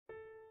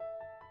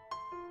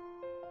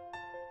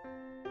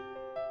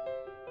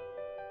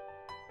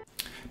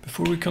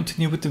Before we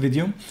continue with the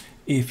video,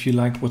 if you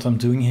like what I'm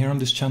doing here on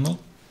this channel,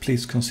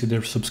 please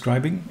consider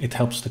subscribing. It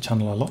helps the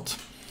channel a lot.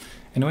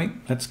 Anyway,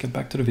 let's get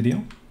back to the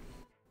video.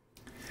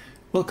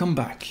 Welcome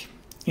back.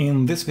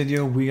 In this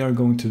video, we are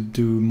going to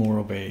do more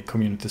of a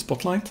community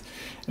spotlight.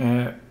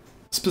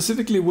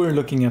 Specifically, we're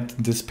looking at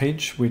this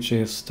page, which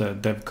is the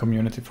dev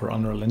community for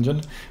Unreal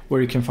Engine,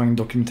 where you can find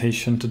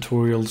documentation,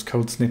 tutorials,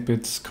 code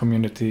snippets,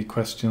 community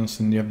questions,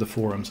 and you have the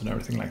forums and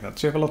everything like that.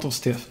 So you have a lot of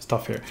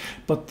stuff here.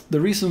 But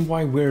the reason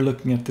why we're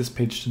looking at this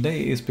page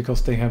today is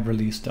because they have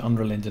released the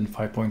Unreal Engine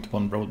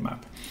 5.1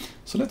 roadmap.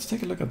 So let's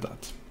take a look at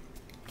that.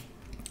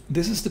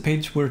 This is the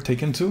page we're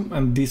taken to,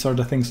 and these are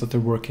the things that they're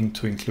working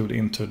to include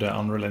into the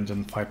Unreal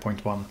Engine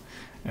 5.1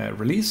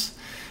 release.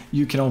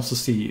 You can also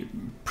see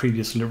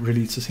previous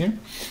releases here.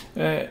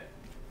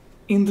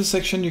 In this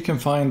section you can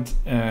find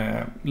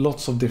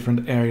lots of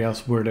different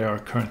areas where they are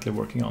currently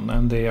working on,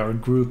 and they are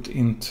grouped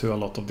into a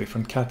lot of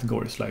different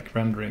categories like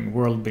rendering,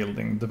 world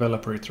building,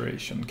 developer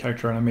iteration,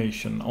 character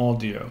animation,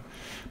 audio,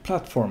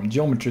 platform,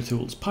 geometry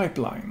tools,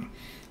 pipeline,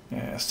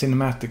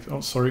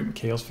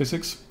 chaos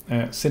physics,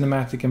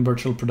 cinematic and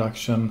virtual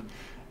production,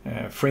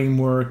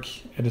 framework,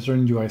 editor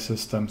and UI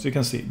systems. You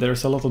can see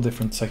there's a lot of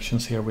different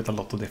sections here with a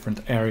lot of different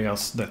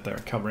areas that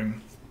they're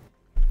covering.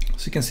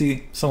 So you can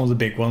see some of the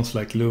big ones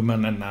like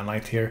Lumen and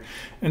Nanite here,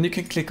 and you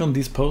can click on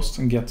these posts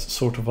and get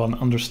sort of an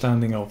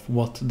understanding of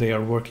what they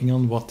are working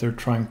on, what they're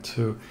trying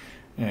to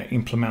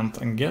implement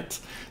and get.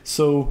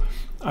 So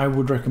I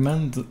would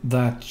recommend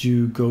that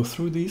you go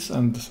through these,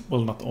 and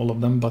well, not all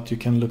of them, but you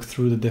can look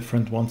through the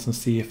different ones and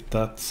see if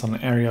that's an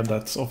area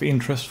that's of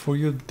interest for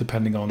you,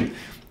 depending on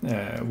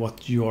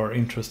what you are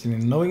interested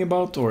in knowing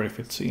about, or if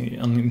it's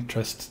an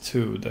interest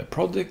to the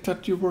project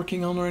that you're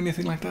working on or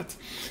anything like that.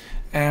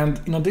 And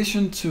in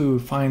addition to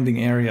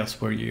finding areas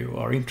where you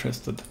are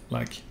interested,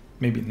 like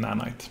maybe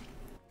Nanite,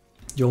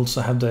 you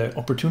also have the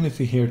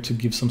opportunity here to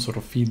give some sort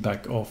of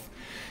feedback of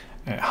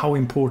how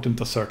important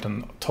a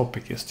certain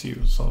topic is to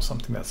you. So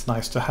something that's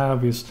nice to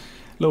have is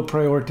low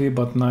priority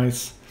but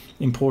nice.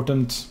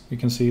 Important, you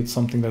can see it's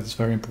something that is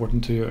very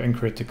important to you, and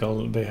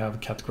critical they have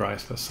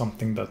categorized as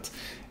something that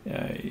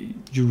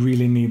you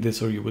really need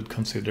this, or you would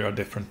consider a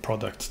different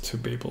product to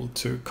be able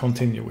to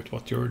continue with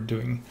what you're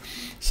doing.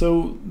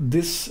 So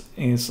this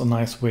is a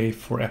nice way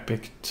for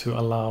Epic to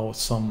allow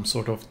some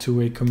sort of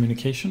two-way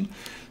communication,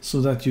 so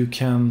that you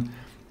can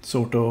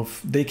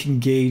they can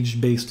gauge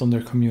based on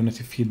their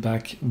community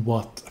feedback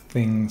what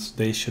things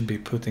they should be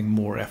putting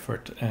more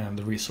effort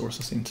and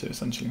resources into,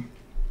 essentially.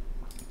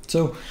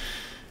 So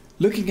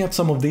looking at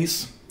some of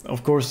these,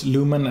 of course,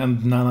 Lumen and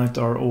Nanite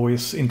are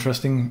always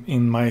interesting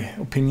in my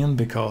opinion,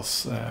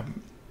 because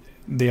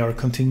they are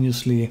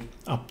continuously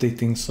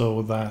updating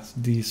so that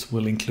these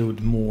will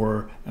include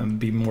more and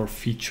be more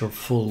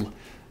feature-full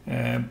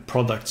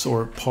products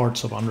or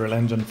parts of Unreal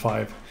Engine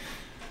 5.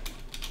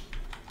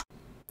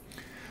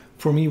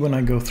 For me, when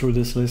I go through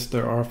this list,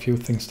 there are a few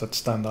things that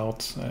stand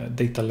out.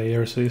 Data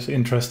layers is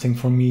interesting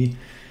for me.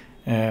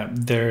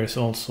 There's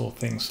also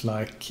things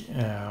like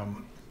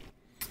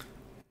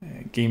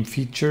game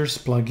features,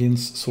 plugins,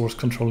 source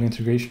control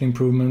integration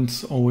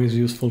improvements, always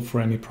useful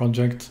for any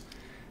project.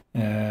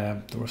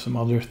 There were some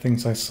other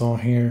things I saw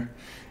here.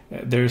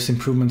 There's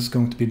improvements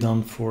going to be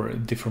done for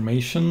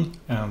deformation,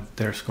 and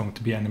there's going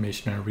to be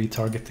animation and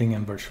retargeting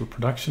and virtual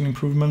production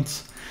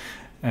improvements.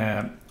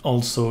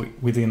 Also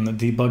within the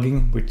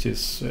debugging, which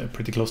is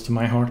pretty close to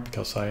my heart,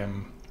 because I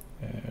am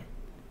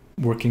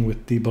working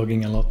with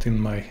debugging a lot in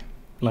my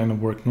line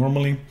of work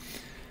normally.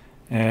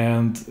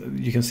 And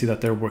you can see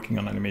that they're working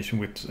on animation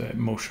with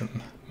motion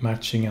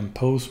matching and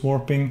pose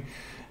warping,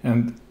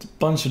 and a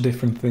bunch of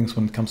different things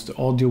when it comes to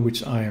audio,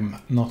 which I am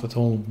not at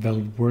all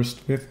well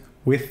versed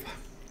with.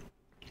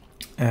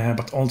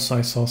 But also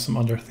I saw some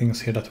other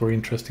things here that were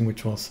interesting,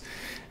 which was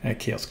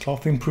chaos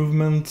cloth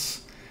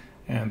improvements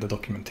and the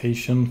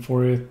documentation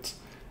for it,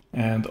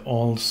 and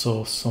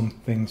also some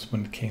things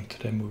when it came to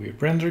the movie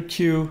render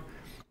queue,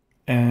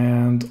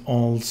 and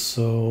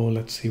also,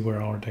 let's see,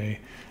 where are they?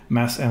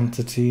 Mass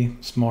entity,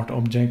 smart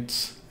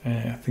objects,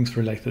 things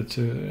related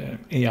to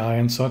AI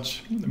and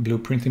such,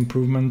 blueprint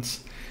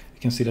improvements.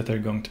 You can see that they're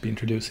going to be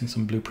introducing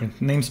some blueprint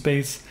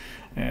namespace.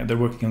 They're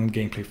working on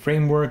gameplay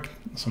framework,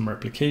 some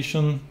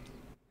replication,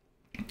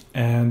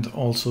 and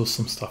also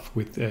some stuff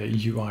with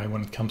UI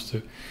when it comes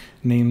to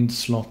named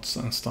slots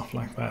and stuff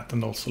like that,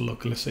 and also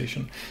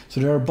localization.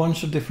 So there are a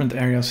bunch of different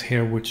areas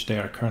here which they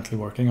are currently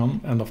working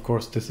on, and of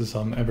course this is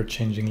an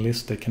ever-changing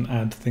list. They can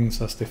add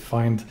things as they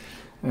find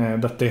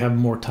that they have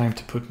more time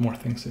to put more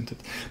things into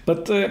it.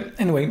 But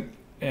anyway,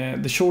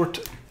 the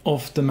short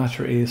of the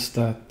matter is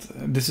that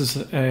this is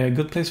a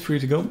good place for you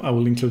to go. I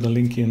will include a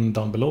link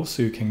down below,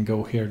 so you can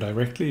go here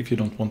directly if you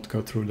don't want to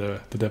go through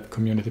the dev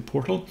community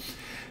portal.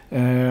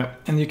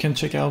 And you can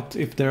check out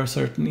if there are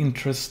certain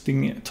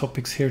interesting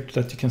topics here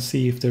that you can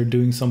see if they're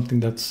doing something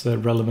that's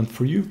relevant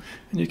for you,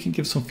 and you can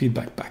give some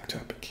feedback back to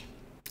Epic.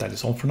 That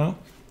is all for now.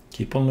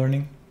 Keep on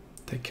learning.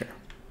 Take care.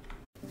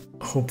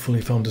 hopefully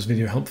you found this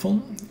video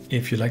helpful.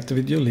 If you liked the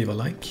video, leave a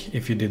like.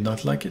 If you did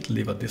not like it,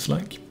 leave a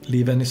dislike.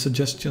 Leave any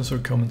suggestions or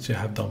comments you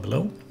have down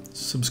below.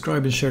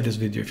 Subscribe and share this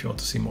video if you want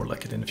to see more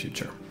like it in the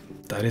future.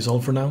 That is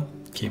all for now.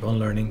 Keep on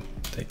learning.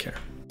 Take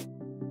care.